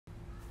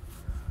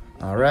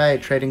All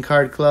right, Trading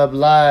Card Club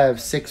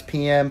live, 6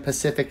 p.m.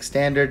 Pacific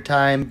Standard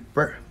Time.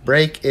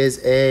 Break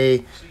is a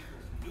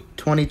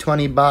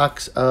 2020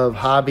 box of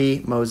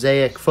Hobby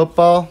Mosaic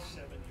football.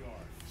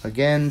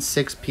 Again,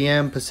 6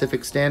 p.m.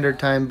 Pacific Standard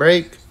Time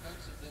break.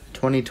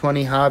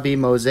 2020 Hobby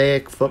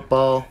Mosaic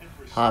football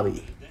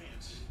hobby.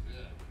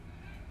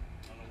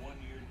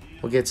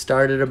 We'll get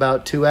started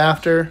about 2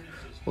 after.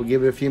 We'll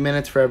give it a few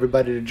minutes for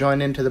everybody to join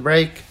into the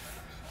break.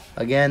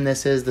 Again,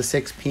 this is the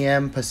 6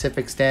 p.m.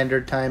 Pacific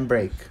Standard Time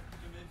break.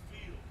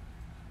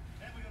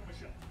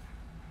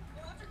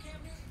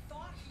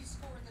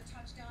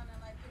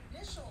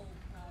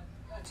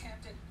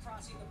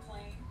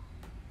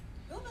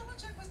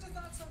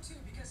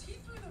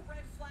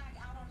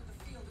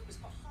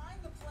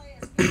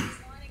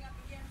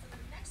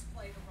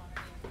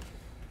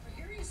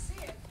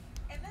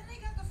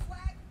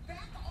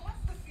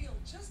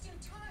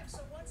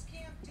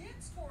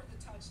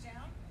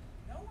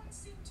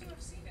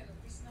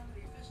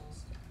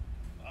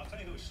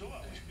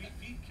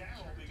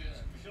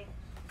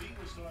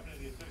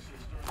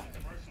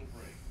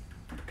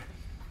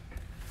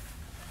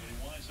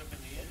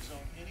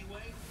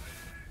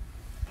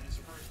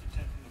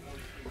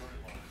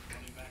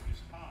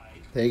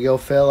 There you go,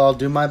 Phil. I'll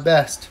do my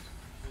best.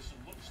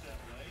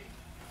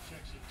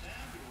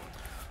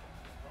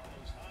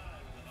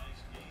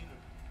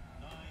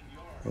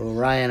 Well,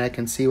 Ryan, I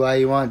can see why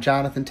you want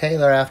Jonathan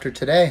Taylor after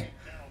today.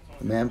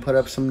 The man put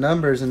up some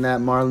numbers in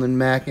that Marlon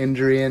Mack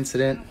injury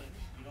incident.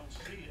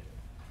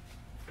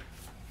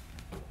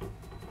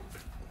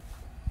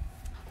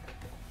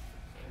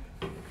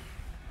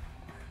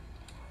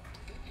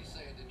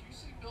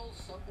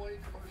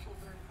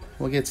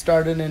 We'll get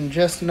started in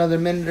just another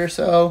minute or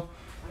so.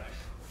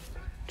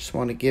 Just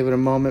want to give it a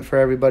moment for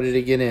everybody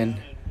to get in.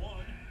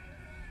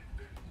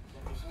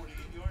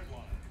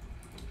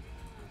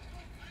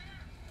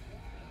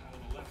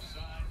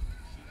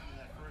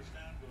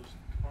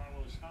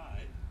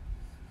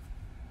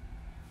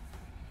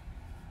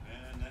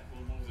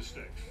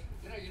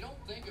 You don't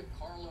think of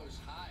Carlos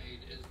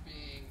Hyde as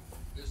being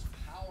this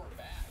power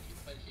back,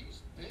 but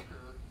he's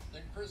bigger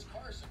than Chris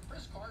Carson.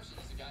 Chris Carson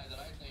is the guy that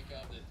I think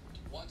of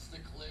that wants to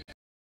click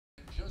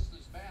just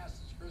as fast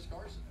as Chris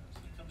Carson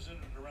does. He comes in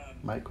at around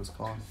Mike was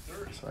calling,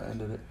 so I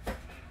ended it.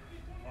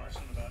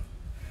 Carson about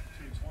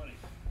 220.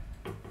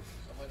 So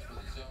much for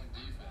the zone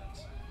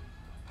defense.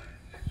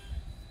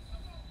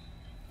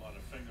 A lot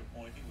of finger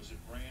pointing. Was it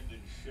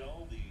Brandon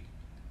Shell, the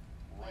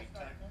right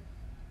tackle?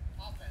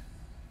 Offense.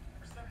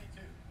 Number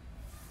 72.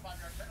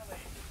 5-yard penalty.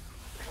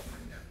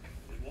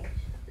 It was.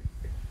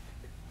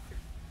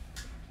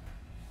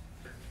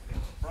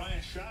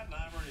 Brian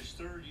Schottenheimer in his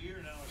third year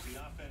now as the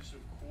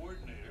offensive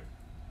coordinator.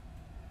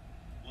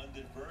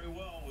 Blended very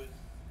well with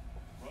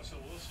Russell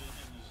Wilson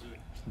in his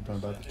Something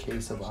about the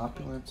case of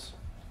opulence.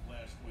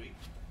 Last week.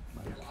 A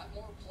lot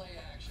more play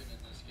action in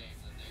this game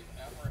than they've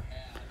ever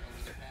had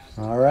over the past.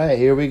 All right,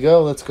 here we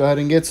go. Let's go ahead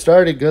and get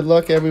started. Good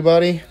luck,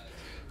 everybody.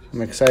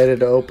 I'm excited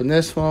to open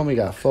this one. We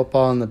got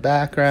football in the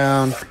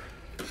background.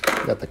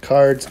 We got the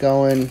cards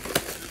going.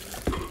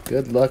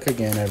 Good luck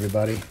again,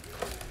 everybody.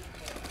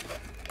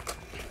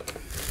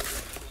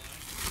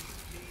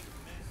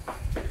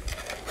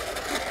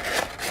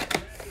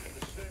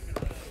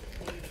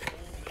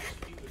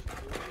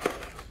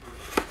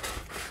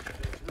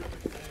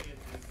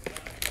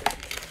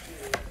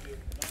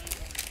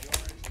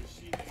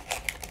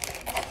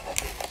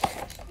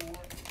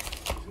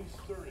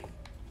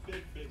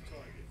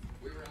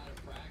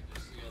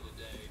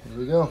 Here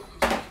we go.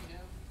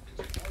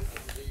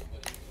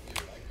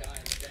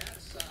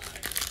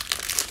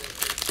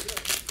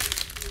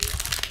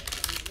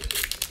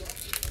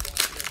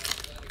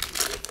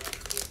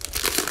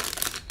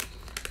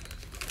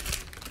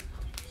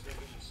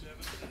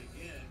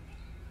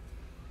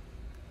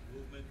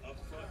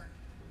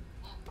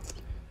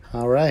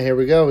 All right, here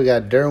we go. We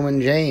got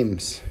Derwin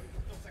James,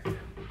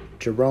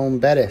 Jerome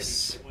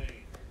Bettis,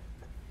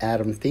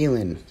 Adam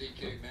Thielen,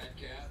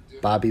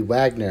 Bobby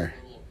Wagner,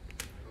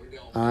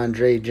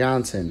 Andre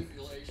Johnson,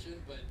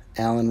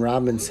 Allen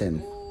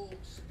Robinson,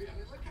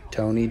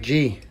 Tony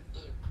G.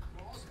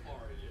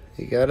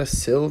 You got a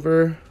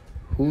silver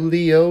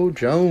Julio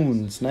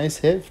Jones. Nice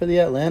hit for the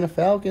Atlanta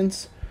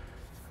Falcons.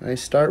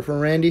 Nice start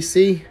from Randy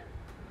C.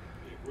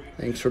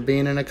 Thanks for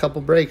being in a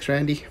couple breaks,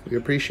 Randy. We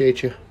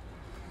appreciate you.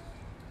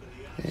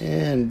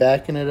 And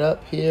backing it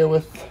up here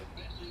with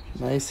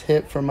nice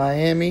hit for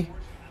Miami.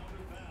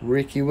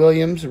 Ricky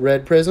Williams,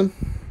 red prism.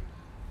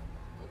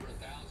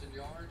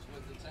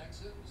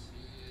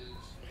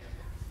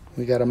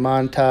 We got a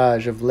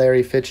montage of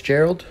Larry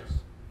Fitzgerald.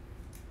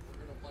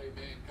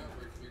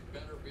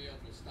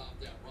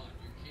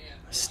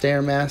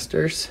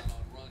 Stairmasters.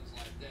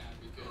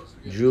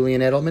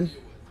 Julian Edelman.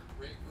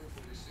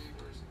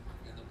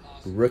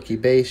 Rookie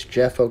base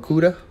Jeff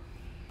Okuda.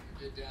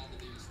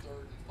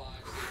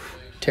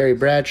 Terry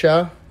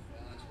Bradshaw.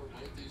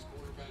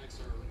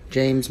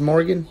 James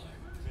Morgan.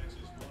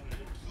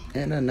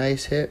 And a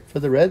nice hit for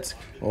the Reds,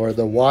 or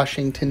the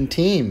Washington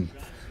team.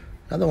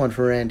 Another one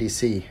for Randy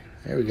C.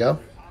 There we go.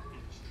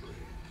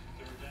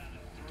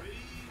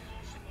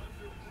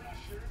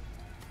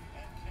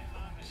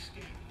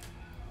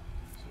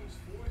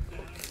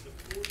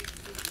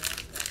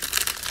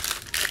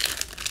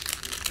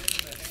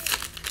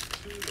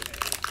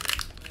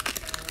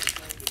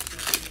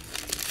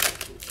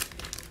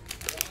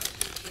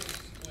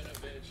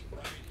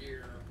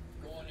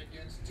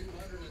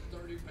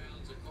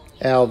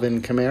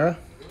 Alvin Kamara,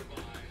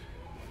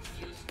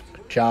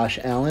 Josh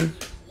Allen,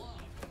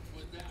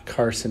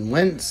 Carson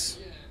Wentz,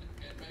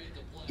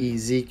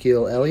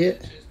 Ezekiel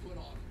Elliott,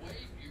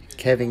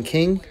 Kevin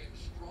King,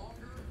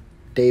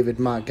 David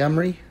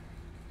Montgomery,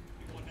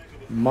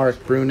 Mark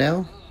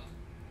Brunell,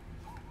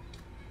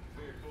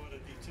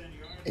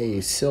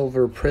 a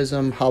Silver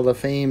Prism Hall of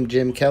Fame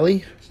Jim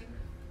Kelly.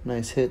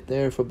 Nice hit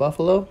there for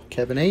Buffalo,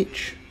 Kevin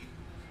H.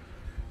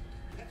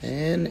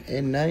 And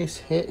a nice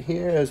hit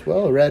here as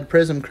well, Red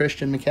Prism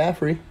Christian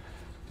McCaffrey.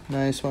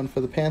 Nice one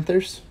for the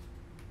Panthers.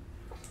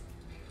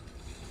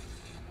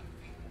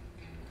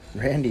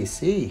 Randy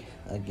C.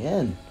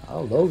 Again,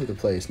 all over the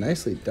place.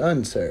 Nicely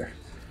done, sir.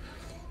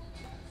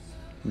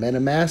 Men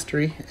of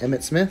Mastery,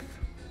 Emmitt Smith.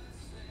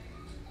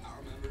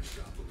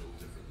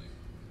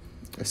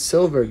 A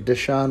silver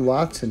Deshaun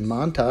Watson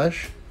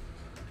montage.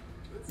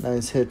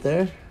 Nice hit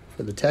there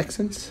for the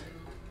Texans.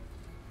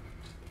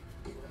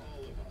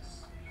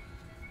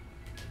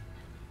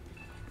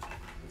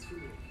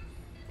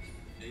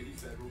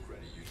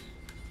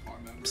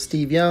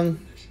 Steve Young,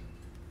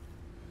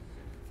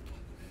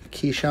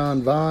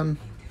 Keyshawn Vaughn,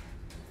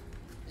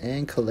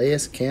 and Calais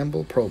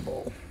Campbell Pro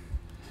Bowl.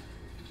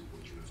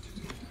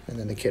 And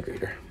then the kid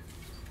reader.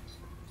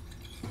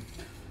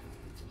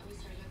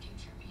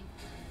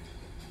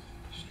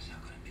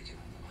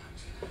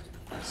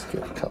 Let's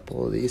get a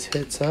couple of these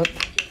hits up.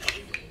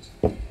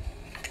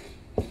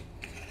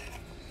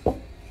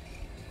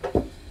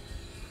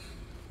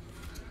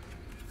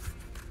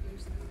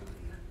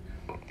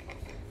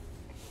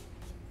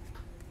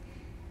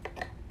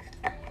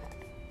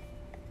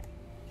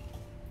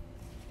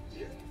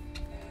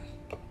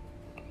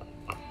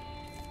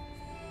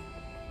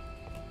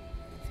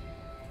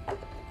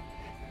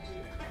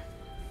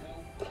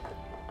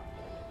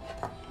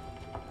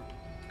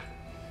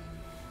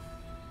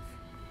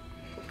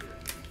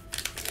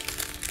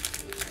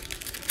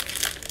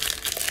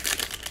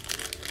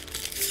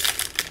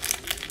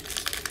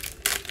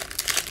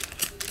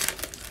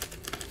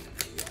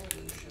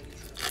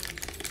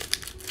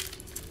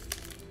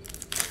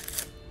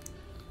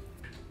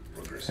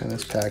 And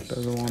this pack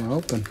doesn't want to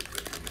open.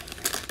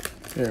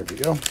 There we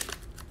go.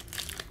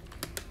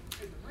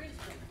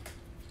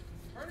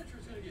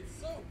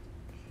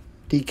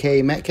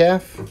 DK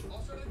Metcalf,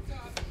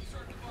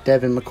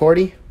 Devin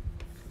McCourty,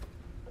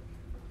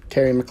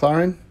 Terry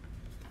McLaurin,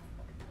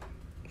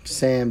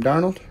 Sam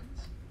Darnold,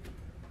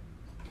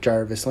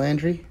 Jarvis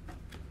Landry,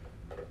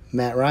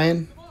 Matt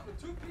Ryan,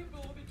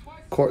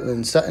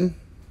 Cortland Sutton.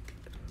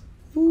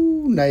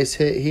 Ooh, nice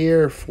hit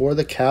here for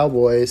the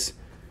Cowboys.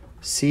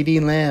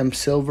 CeeDee Lamb,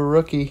 silver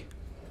rookie.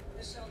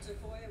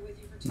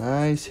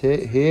 Nice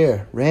hit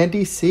here.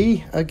 Randy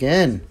C.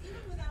 again.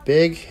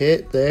 Big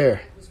hit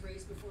there.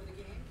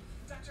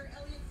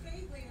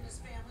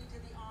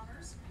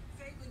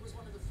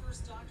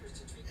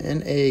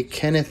 And a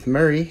Kenneth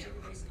Murray,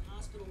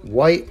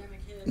 white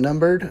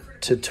numbered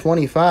to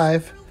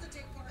 25.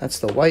 That's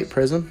the white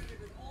prism.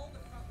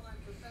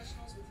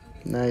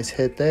 Nice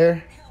hit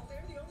there.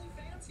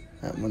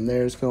 That one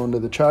there is going to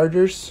the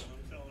Chargers.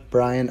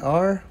 Brian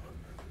R.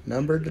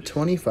 numbered to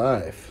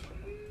 25.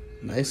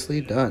 Nicely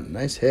done.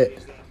 Nice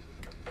hit.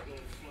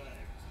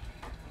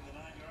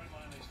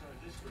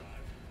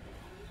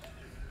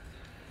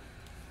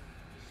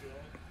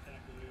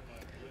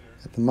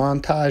 At the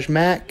Montage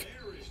Mac.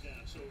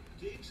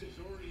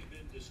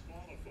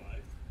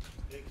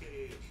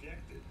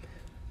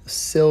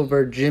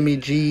 Silver Jimmy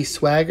G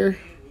Swagger.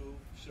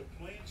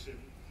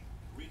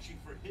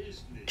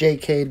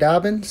 J.K.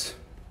 Dobbins.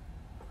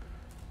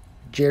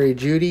 Jerry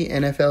Jeudy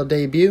NFL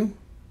debut.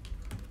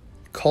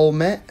 Cole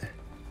Met.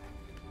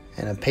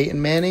 And a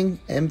Peyton Manning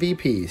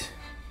MVPs.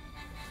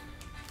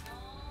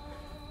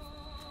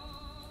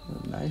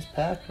 A nice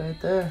pack right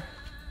there.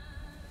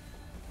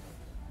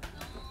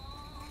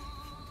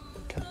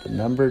 Got the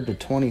numbered to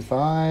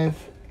 25.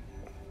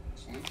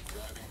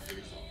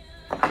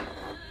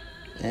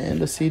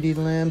 And a CeeDee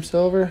Lamb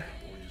silver.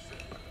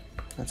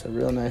 That's a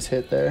real nice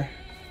hit there.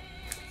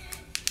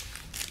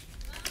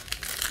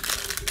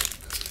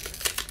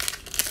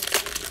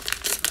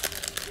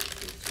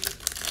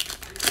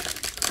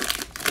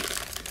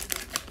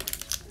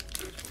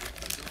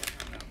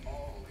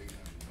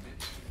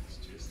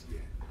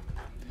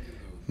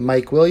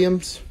 Mike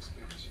Williams,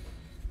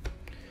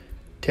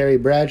 Terry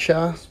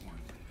Bradshaw,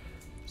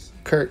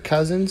 Kirk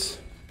Cousins,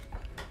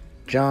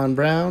 John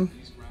Brown,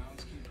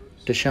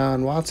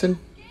 Deshaun Watson,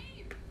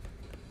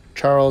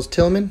 Charles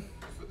Tillman,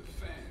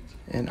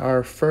 and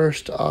our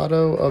first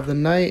auto of the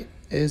night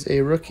is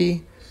a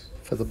rookie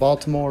for the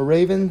Baltimore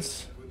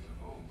Ravens.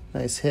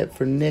 Nice hit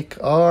for Nick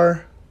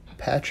R.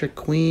 Patrick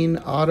Queen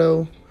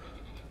auto.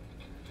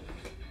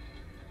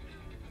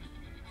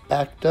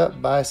 Backed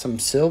up by some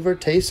silver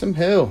Taysom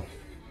Hill.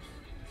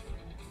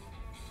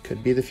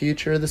 Could be the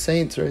future of the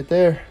Saints right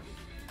there.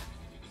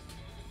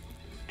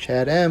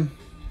 Chad M.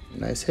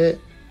 Nice hit.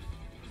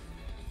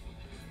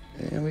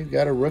 And we've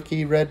got a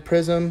rookie red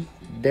prism.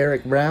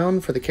 Derek Brown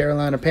for the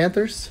Carolina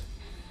Panthers.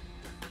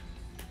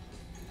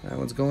 That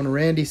one's going to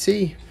Randy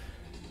C.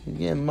 You're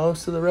getting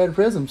most of the red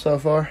prism so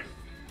far.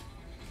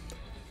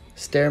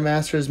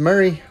 Stairmasters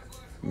Murray.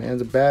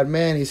 Man's a bad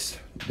man. He's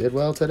did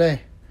well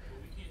today.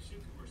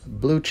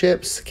 Blue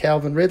chips,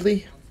 Calvin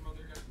Ridley.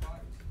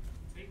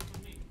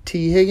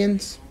 T.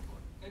 Higgins.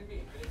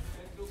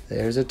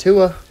 There's a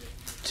Tua.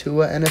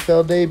 Tua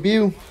NFL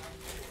debut.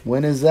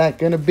 When is that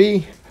going to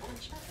be?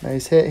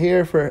 Nice hit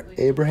here for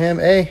Abraham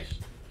A.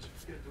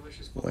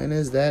 When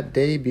is that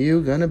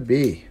debut going to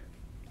be?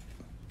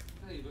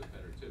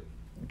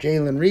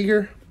 Jalen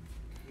Rieger.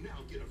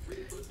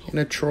 And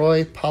a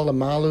Troy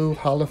Polamalu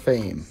Hall of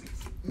Fame.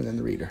 And then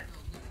the reader.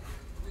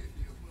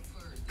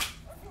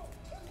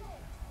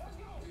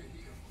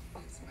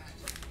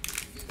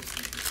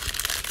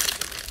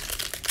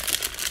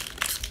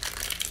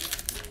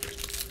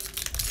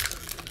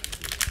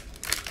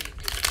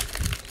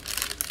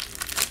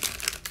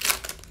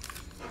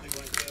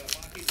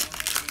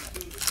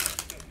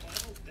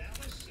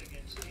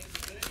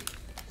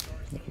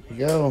 There we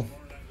go.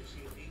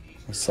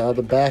 I saw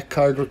the back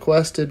card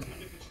requested.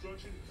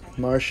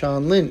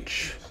 Marshawn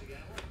Lynch,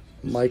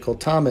 Michael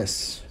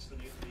Thomas,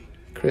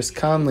 Chris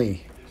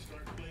Conley,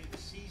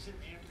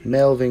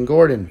 Melvin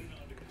Gordon,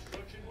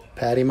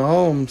 Patty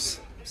Mahomes,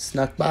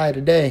 snuck by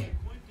today.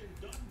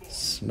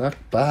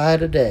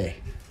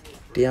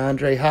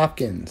 DeAndre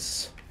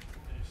Hopkins,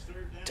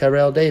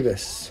 Terrell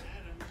Davis,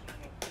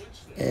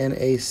 and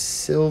a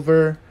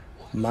silver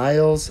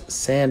Miles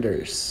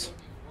Sanders.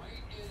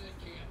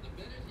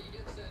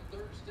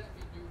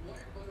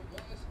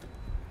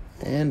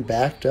 And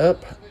backed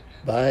up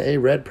by a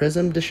red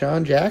prism,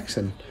 Deshaun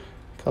Jackson.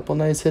 Couple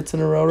nice hits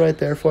in a row right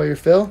there for you,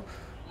 Phil.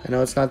 I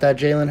know it's not that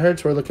Jalen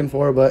Hurts we're looking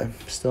for, but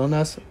still a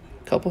nice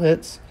couple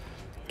hits.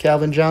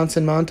 Calvin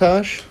Johnson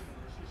montage.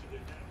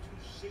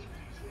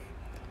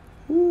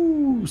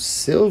 Ooh,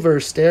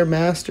 silver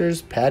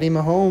Stairmasters, Patty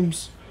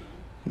Mahomes.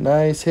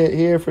 Nice hit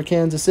here for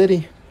Kansas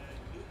City.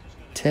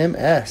 Tim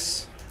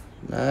S.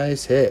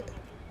 Nice hit.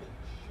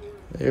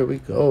 There we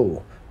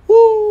go.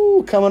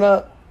 Woo, coming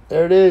up.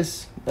 There it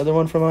is. Another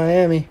one from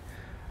Miami.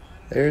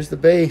 There's the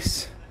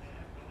base.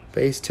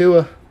 Base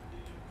Tua.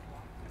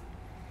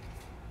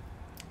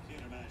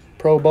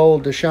 Pro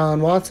Bowl Deshaun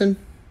Watson.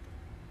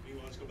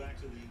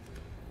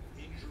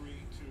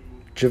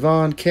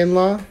 Javon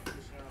Kinlaw.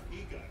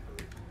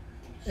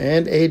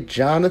 And a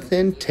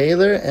Jonathan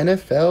Taylor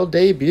NFL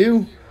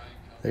debut.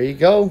 There you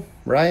go,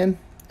 Ryan.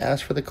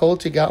 Ask for the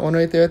Colts. You got one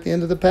right there at the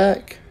end of the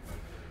pack.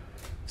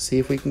 See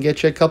if we can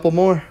get you a couple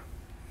more.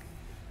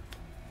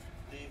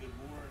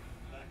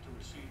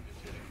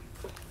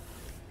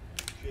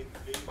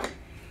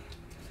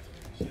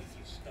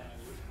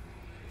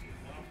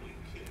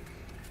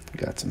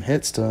 Got some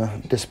hits to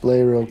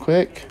display real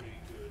quick.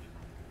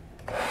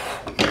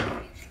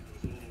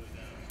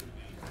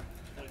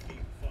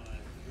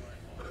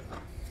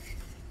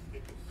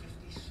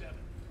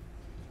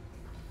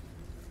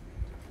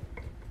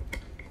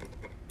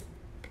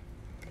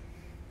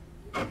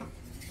 A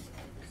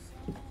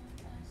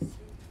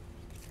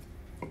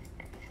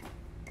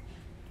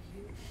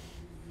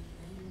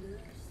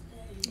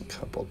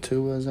couple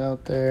Tuas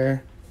out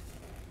there.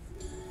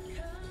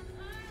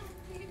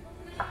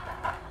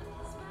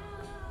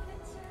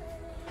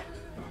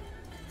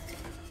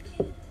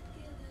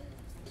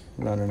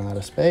 Running out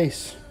of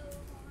space.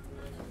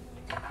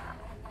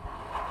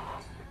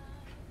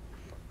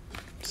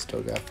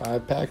 Still got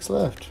 5 packs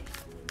left.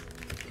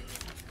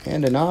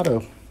 And an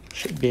auto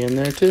should be in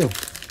there too.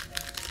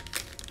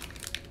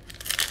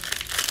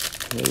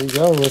 There we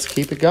go. Let's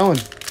keep it going.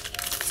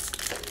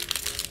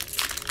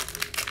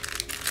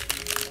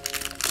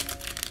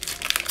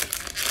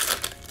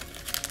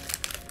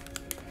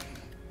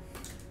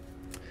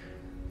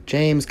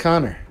 James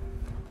Conner.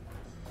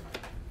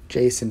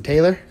 Jason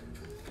Taylor.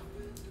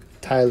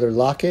 Tyler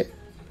Lockett,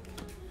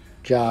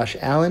 Josh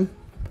Allen,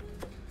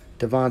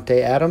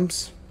 Devontae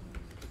Adams,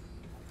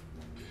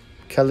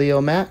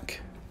 Khalil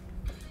Mack,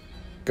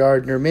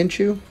 Gardner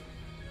Minshew.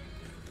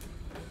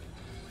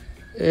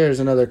 There's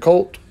another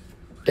Colt,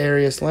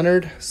 Darius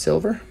Leonard,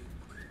 silver.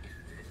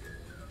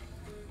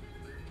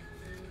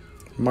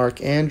 Mark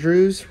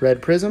Andrews,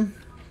 red prism.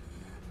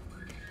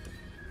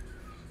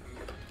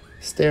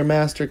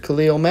 Stairmaster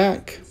Khalil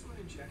Mack.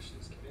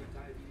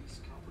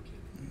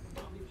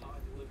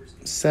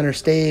 Center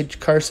stage,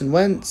 Carson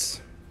Wentz.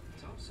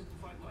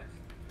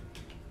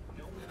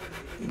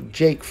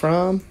 Jake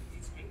Fromm.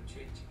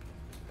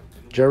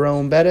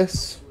 Jerome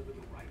Bettis.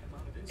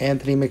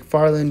 Anthony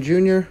McFarland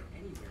Jr.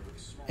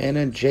 And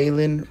a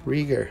Jalen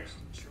Rieger.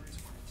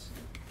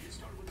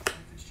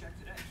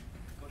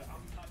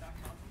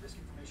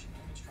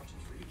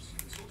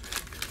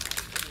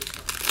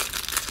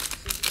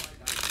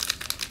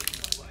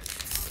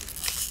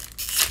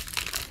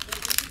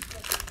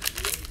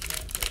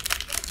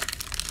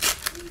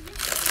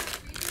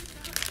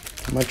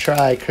 I'm going to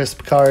try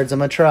crisp cards. I'm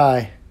going to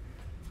try.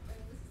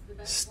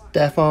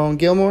 Stephon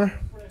Gilmore.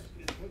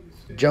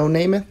 Joe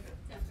Namath.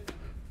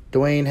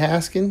 Dwayne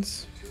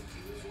Haskins.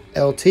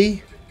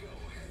 LT.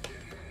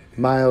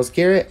 Myles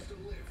Garrett.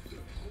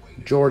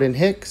 Jordan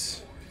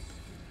Hicks.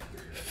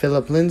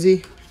 Phillip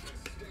Lindsay.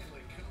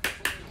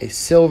 A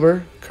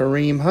silver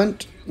Kareem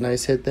Hunt.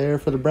 Nice hit there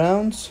for the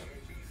Browns.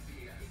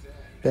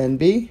 Ben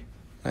B.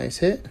 Nice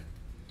hit.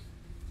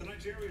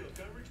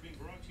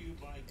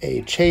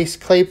 A Chase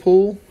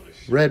Claypool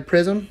red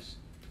prism.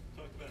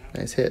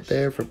 Nice hit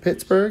there for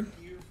Pittsburgh.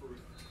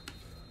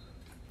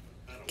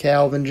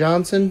 Calvin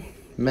Johnson,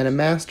 Men of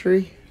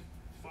Mastery.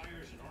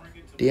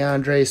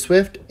 DeAndre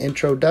Swift,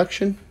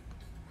 Introduction.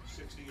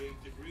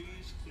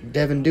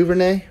 Devin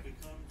Duvernay.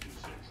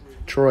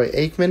 Troy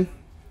Aikman.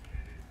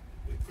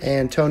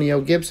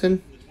 Antonio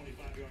Gibson.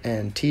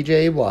 And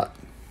TJ Watt.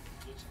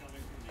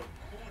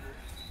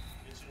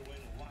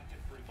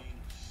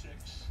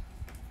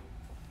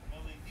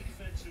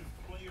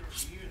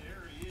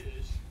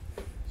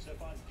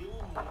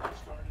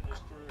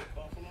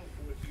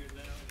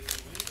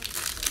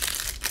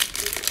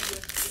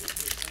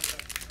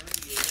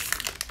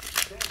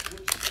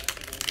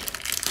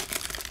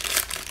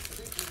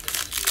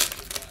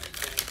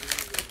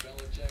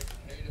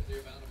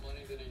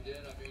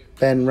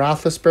 Ben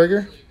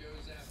Roethlisberger,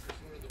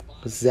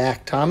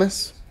 Zach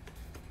Thomas,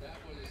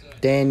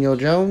 Daniel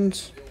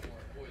Jones,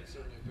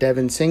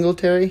 Devin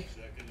Singletary,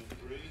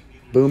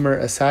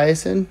 Boomer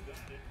Esiason,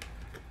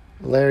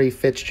 Larry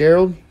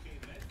Fitzgerald,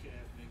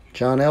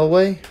 John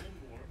Elway,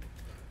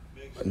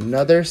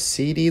 another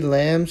CeeDee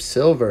Lamb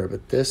silver,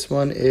 but this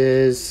one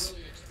is,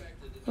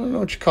 I don't know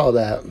what you call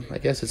that. I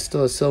guess it's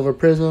still a silver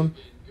prism,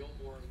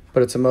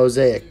 but it's a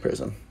mosaic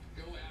prism.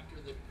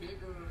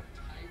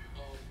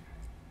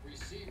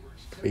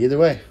 But either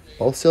way,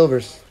 both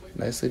silvers.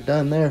 Nicely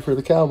done there for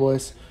the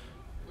Cowboys.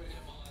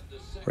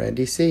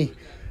 Randy C.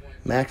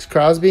 Max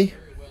Crosby.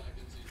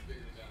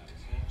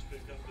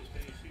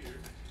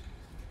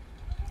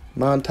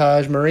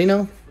 Montage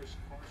Marino.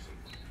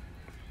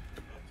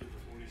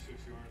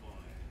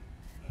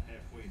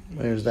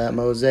 There's that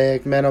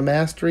Mosaic Metal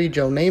Mastery,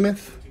 Joe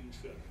Namath.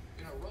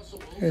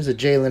 Here's a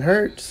Jalen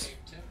Hurts.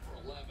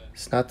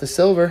 It's not the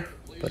silver,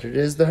 but it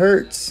is the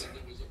Hurts.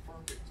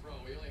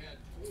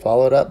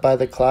 Followed up by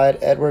the Clyde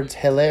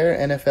Edwards-Helaire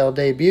NFL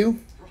debut.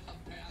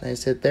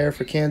 Nice hit there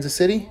for Kansas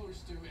City.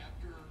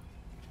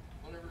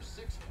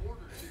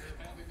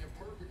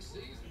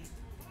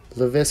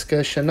 Laviska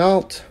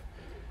Shenault.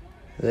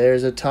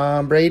 There's a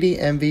Tom Brady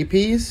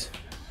MVPs.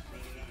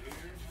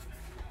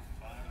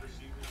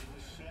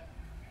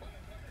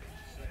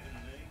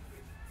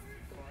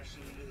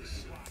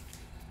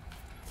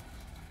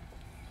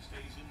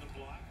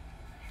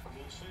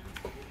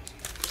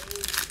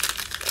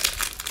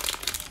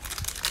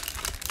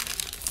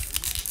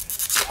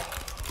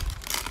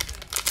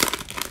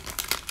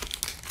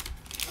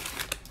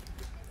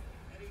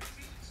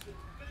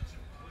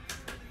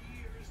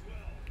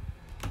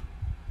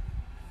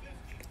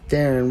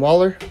 Darren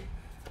Waller,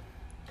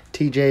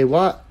 TJ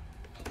Watt,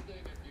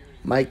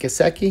 Mike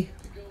Gesicki,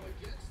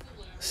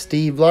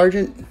 Steve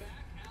Largent,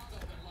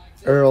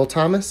 Earl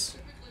Thomas,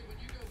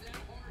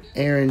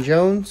 Aaron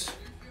Jones,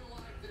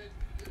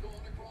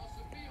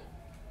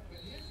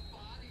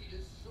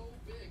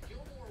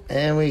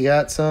 and we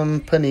got some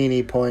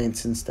Panini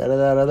points instead of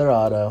that other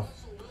auto.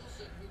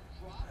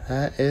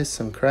 That is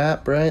some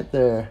crap right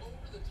there.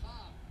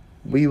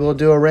 We will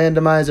do a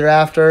randomizer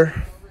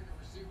after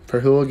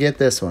for who will get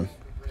this one.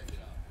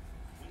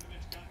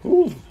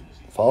 Ooh,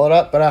 followed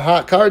up by a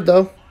hot card,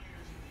 though.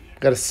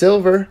 Got a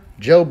silver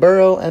Joe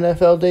Burrow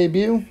NFL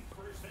debut.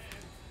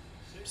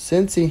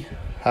 Cincy,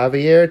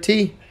 Javier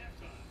T.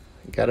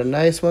 Got a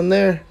nice one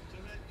there.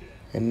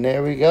 And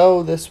there we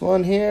go. This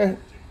one here,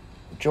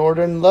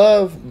 Jordan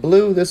Love,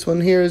 blue. This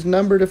one here is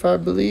numbered, if I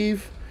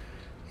believe.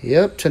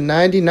 Yep, to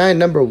 99,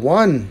 number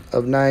 1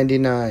 of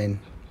 99.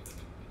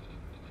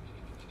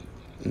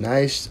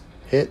 Nice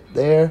hit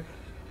there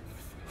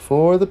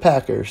for the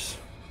Packers.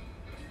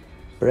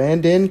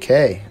 Brandon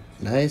K.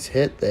 Nice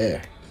hit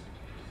there.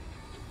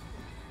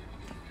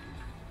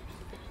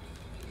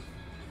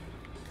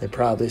 They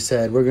probably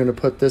said, we're going to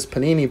put this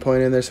Panini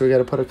point in there, so we got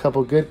to put a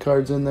couple good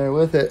cards in there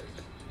with it.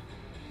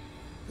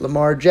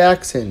 Lamar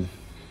Jackson.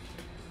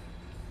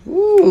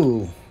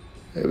 Woo.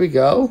 There we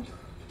go.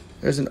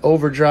 There's an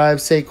overdrive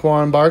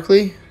Saquon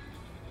Barkley.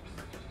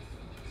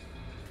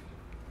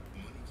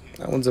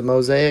 That one's a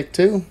mosaic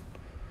too.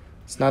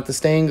 It's not the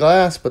stained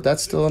glass, but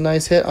that's still a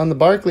nice hit on the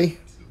Barkley.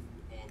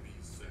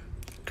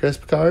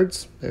 Crisp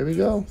cards. There we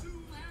go.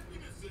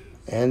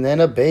 And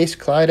then a base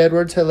Clyde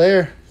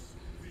Edwards-Helaire.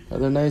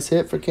 Another nice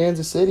hit for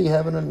Kansas City.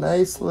 Having a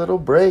nice little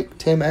break.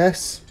 Tim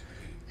S.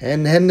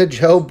 And then the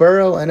Joe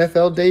Burrow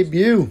NFL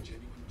debut.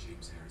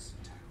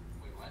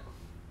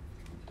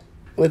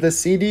 With a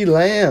CeeDee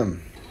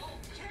Lamb.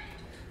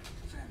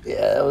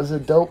 Yeah, that was a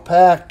dope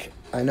pack.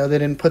 I know they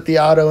didn't put the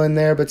auto in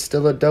there, but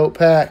still a dope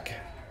pack.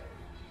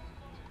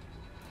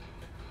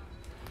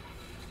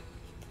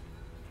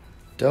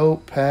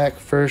 Dope pack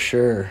for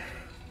sure.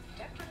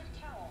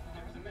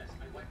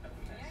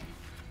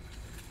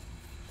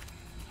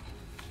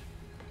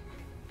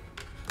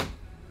 I'm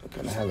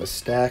going to have a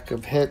stack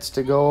of hits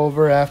to go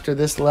over after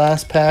this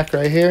last pack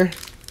right here.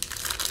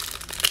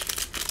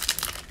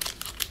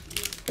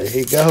 There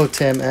you go,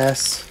 Tim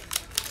S.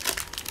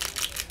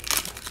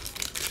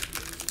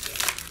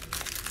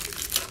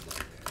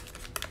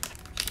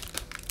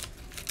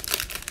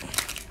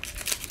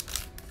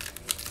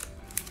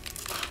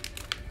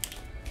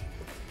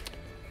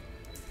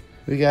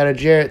 We got a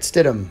Jarrett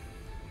Stidham,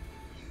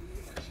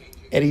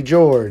 Eddie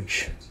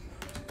George,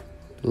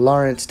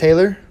 Lawrence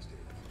Taylor,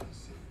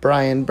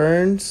 Brian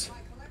Burns,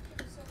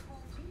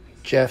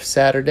 Jeff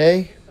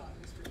Saturday,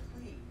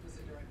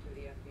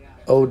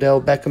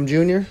 Odell Beckham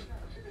Jr.,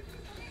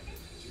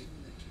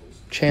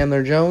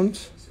 Chandler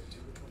Jones,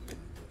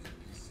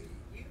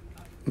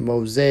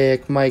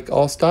 Mosaic Mike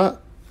Allstott,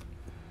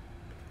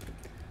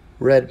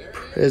 Red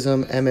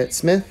Prism Emmitt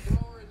Smith,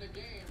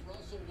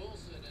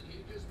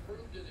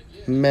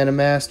 Meta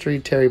Mastery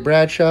Terry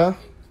Bradshaw,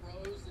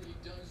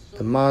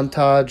 the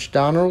Montage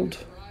Donald,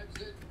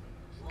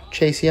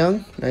 Chase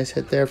Young, nice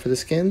hit there for the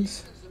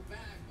Skins,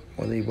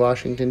 or the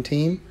Washington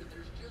team,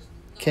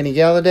 Kenny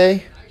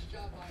Galladay,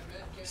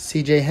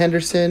 CJ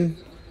Henderson,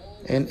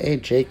 and a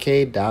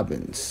J.K.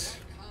 Dobbins.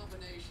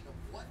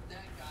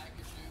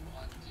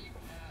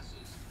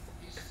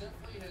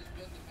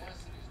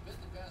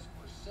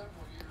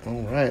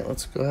 All right,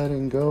 let's go ahead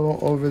and go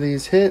over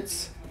these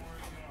hits.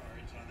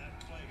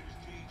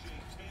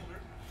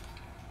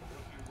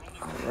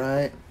 All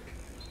right,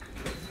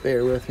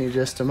 bear with me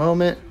just a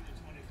moment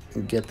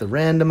and get the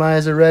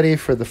randomizer ready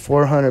for the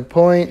 400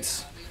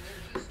 points.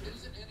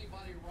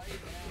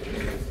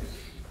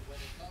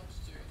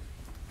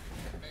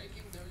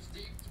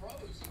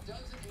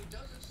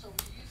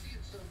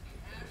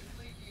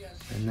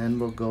 And then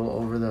we'll go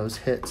over those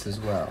hits as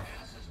well.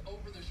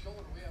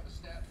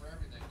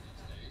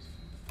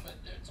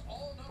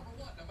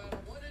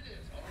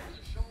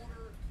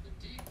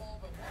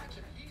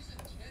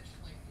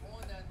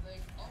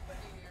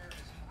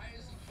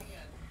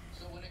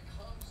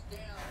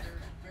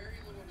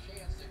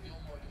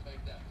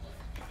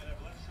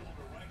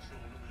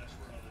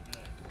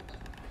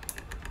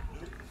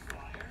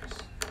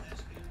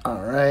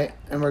 All right,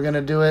 and we're going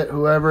to do it.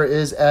 Whoever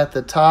is at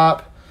the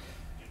top,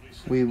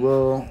 we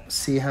will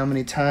see how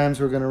many times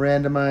we're going to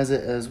randomize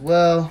it as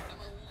well.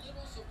 I'm a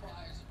little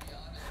surprised, to be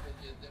honest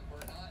with you, that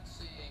we're not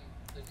seeing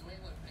the New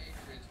England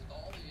Patriots with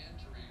all the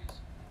injuries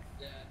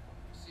that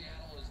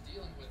Seattle is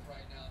dealing with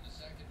right now in the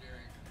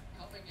secondary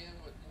coming in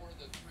with more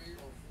than 3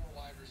 or 4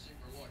 wide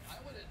receiver look.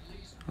 I would at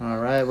least... All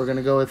right, we're going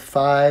to go with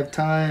 5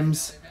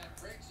 times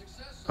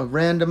of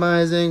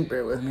randomizing.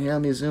 Bear with me.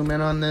 Let me zoom in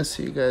on this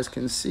so you guys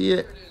can see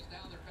it.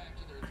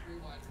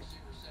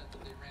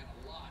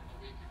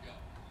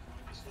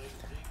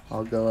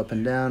 I'll go up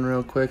and down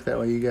real quick. That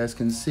way you guys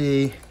can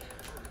see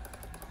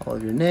all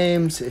of your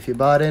names. If you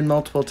bought in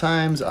multiple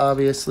times,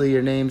 obviously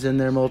your name's in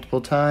there multiple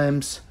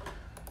times.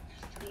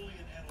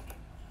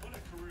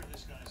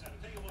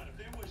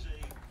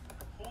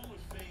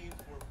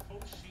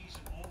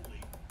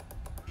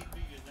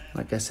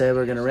 Like I said,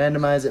 we're going to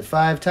randomize it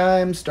 5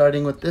 times,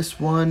 starting with this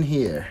one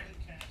here.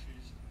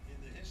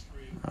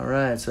 All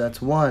right, so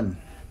that's 1,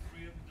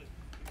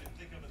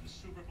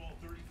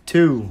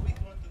 2,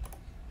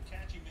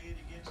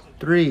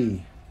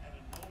 3,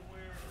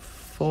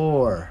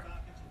 4,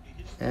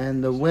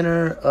 and the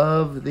winner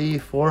of the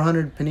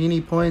 400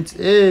 Panini points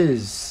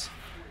is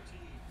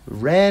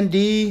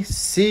Randy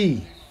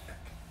C.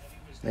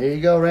 There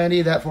you go,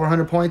 Randy. That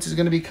 400 points is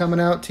going to be coming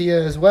out to you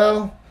as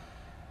well.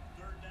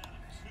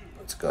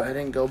 Let's go ahead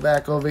and go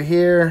back over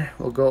here.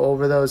 We'll go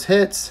over those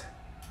hits.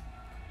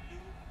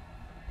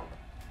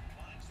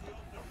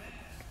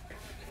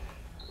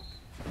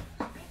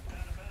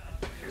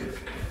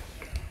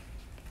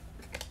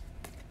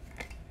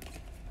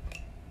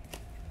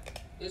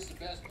 This is the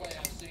best play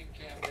I've seen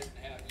Cam Newton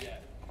have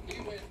yet.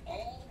 He went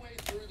all the way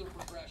through the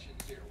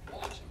progressions here.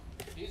 Watch him.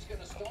 He's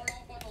going to start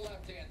off on the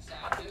left-hand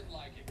side. Didn't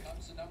like it.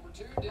 Comes to number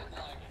 2. Didn't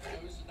like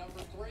it. Goes to number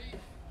 3.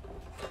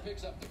 And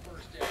picks up the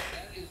first down.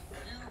 That is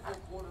beautiful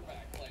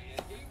quarterback play.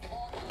 And he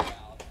talks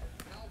about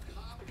how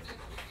confident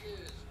he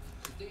is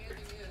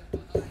standing in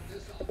behind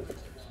this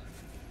offensive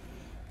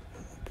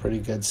line. Pretty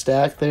good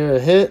stack there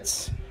of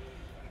hits.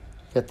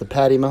 Got the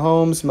Patty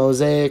Mahomes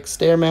Mosaic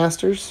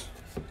Stairmasters.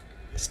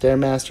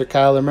 Stairmaster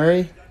Kyler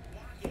Murray,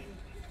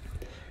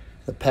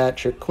 the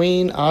Patrick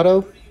Queen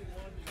Auto,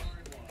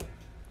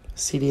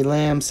 CeeDee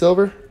Lamb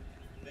Silver,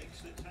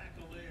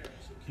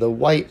 the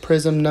White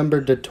Prism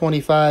numbered to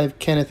 25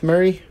 Kenneth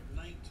Murray,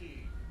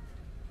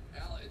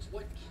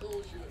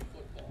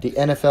 the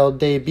NFL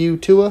debut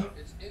Tua,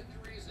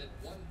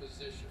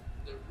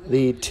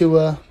 the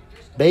Tua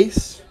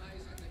base,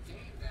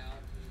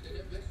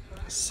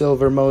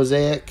 Silver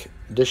Mosaic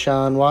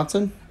Deshaun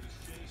Watson,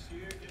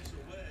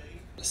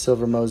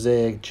 Silver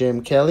Mosaic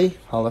Jim Kelly,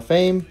 Hall of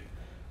Fame,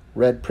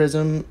 Red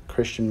Prism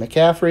Christian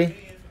McCaffrey,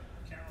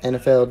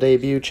 NFL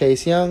debut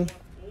Chase Young,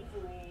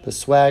 the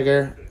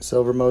Swagger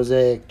Silver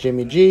Mosaic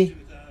Jimmy G,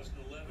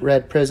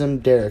 Red Prism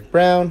Derek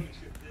Brown,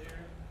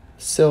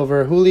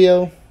 Silver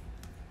Julio,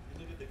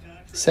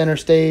 Center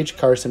Stage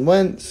Carson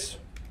Wentz,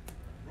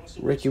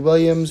 Ricky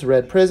Williams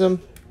Red Prism,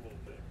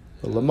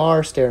 the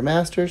Lamar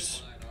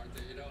Stairmasters,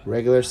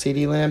 regular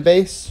CeeDee Lamb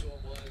base,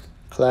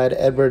 Clyde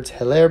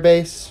Edwards-Helaire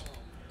base,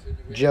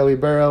 Joey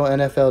Burrow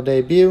NFL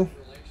debut,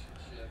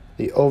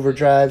 the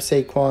Overdrive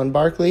Saquon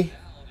Barkley,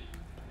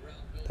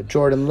 the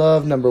Jordan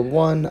Love number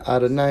 1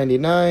 out of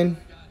 99,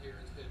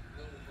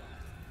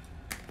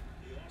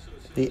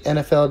 The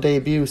NFL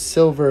debut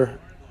silver,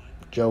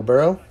 Joe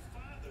Burrow.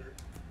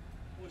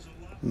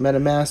 Meta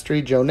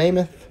Mastery, Joe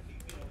Namath.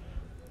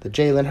 The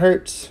Jalen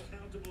Hurts.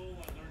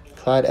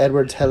 Clyde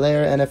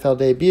Edwards-Helaire NFL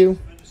debut.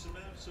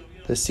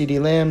 The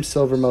CeeDee Lamb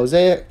silver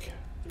Mosaic.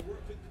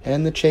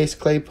 And the Chase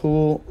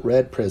Claypool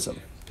red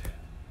prism.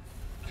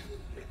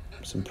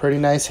 Some pretty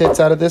nice hits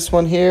out of this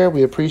one here.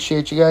 We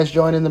appreciate you guys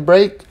joining the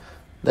break.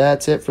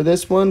 That's it for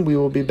this one. We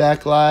will be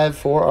back live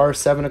for our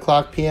 7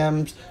 o'clock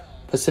p.m.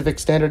 Pacific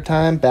Standard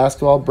Time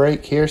basketball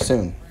break here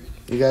soon.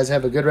 You guys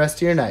have a good rest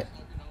of your night.